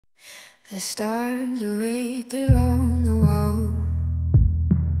The stars are written on the wall.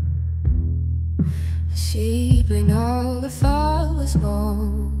 The sheep and all the fall was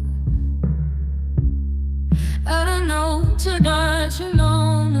born. I don't know tonight, you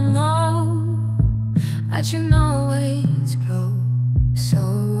know, no, I should know ways go so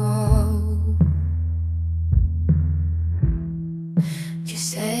wrong. You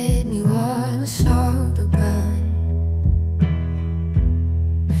said you wanna start the burn.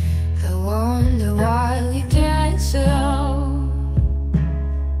 I wonder why you can't slow,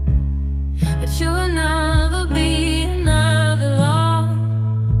 but you'll never be another love.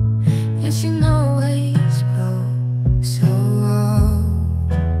 Yes, you know ways go so wrong.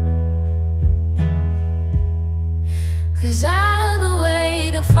 'Cause I've been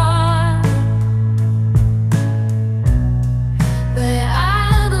waiting for, but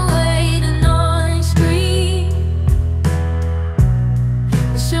I've been waiting on screen.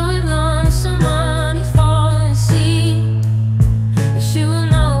 Showing on some money for a seat, but you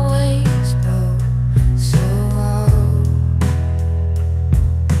will always go so wrong.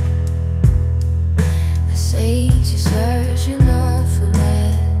 I say you're searching up for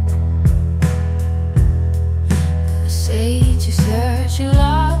that. I say you search, you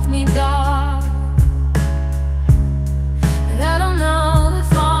love me, dog. But I don't know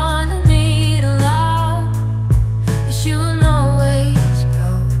if I need a love, but you will always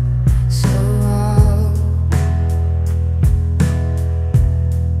go so wrong.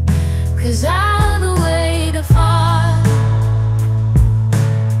 'Cause I've been waiting for,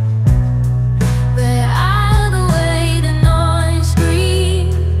 but I've been waiting on screen.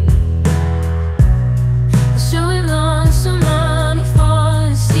 Showing on some money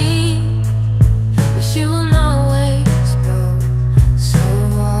for a seat, but you will always go so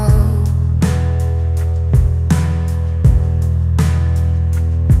wrong.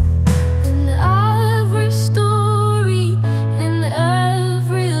 In every story, in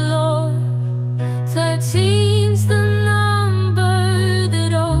every lore, 13's the number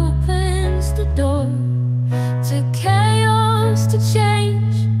that opens the door to chaos, to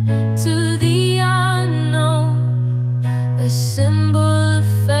change, to the unknown. A symbol of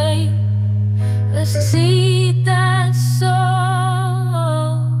fate, a seed that's sown.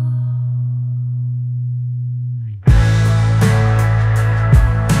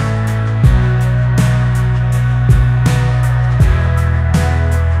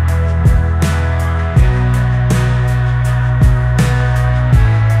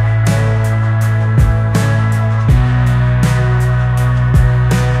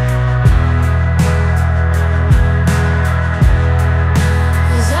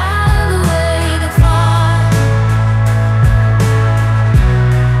 Cause I've been waiting for,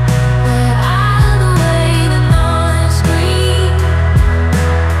 but I've been waiting on screen.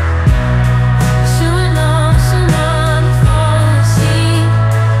 Showing off some money for a seat,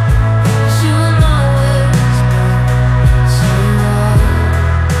 but you will always go so wrong.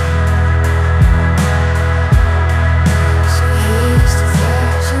 So here's the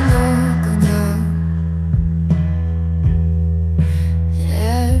flashing logo now. In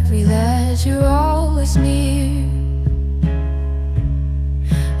every ledge you're always near,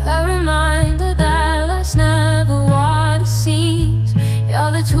 a reminder that life's never what it seems.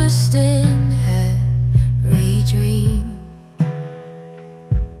 You're the twist in every dream.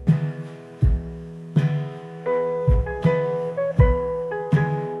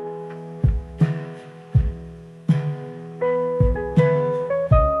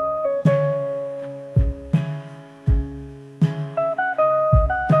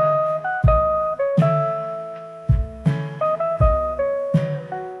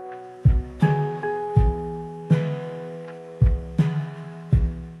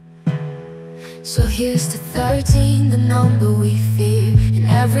 So here's to 13, the number we fear. In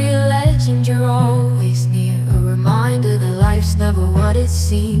every legend you're always near, a reminder that life's never what it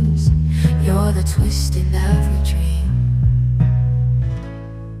seems. You're the twist in every dream.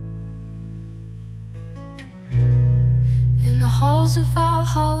 In the halls of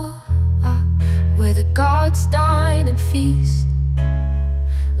Valhalla, where the gods dine and feast,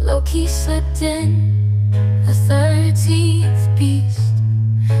 Loki slipped in a 13th beast.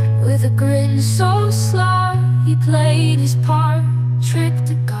 With a grin so sly, he played his part, tricked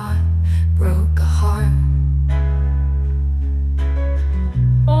a god, broke a heart.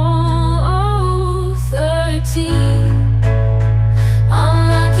 Oh, 13,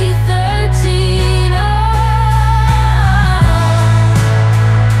 unlucky 13, oh.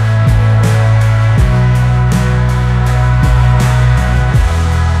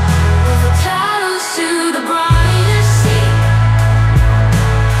 With the tattles to the brightest sea,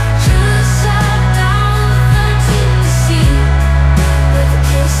 just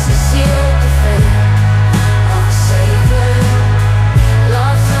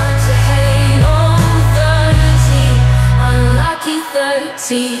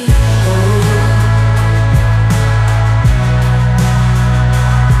 13.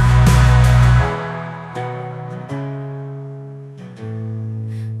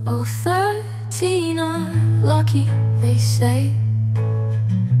 Oh, 13 are lucky, they say.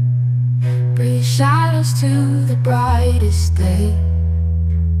 Bring shadows to the brightest day.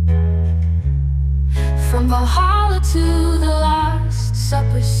 From Valhalla to the Last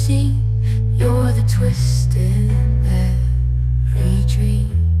Supper scene, you're the twist in every dream.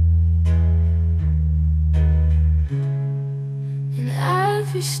 In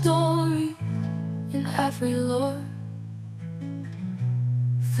every story, in every lore,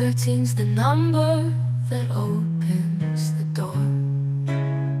 13's the number that opens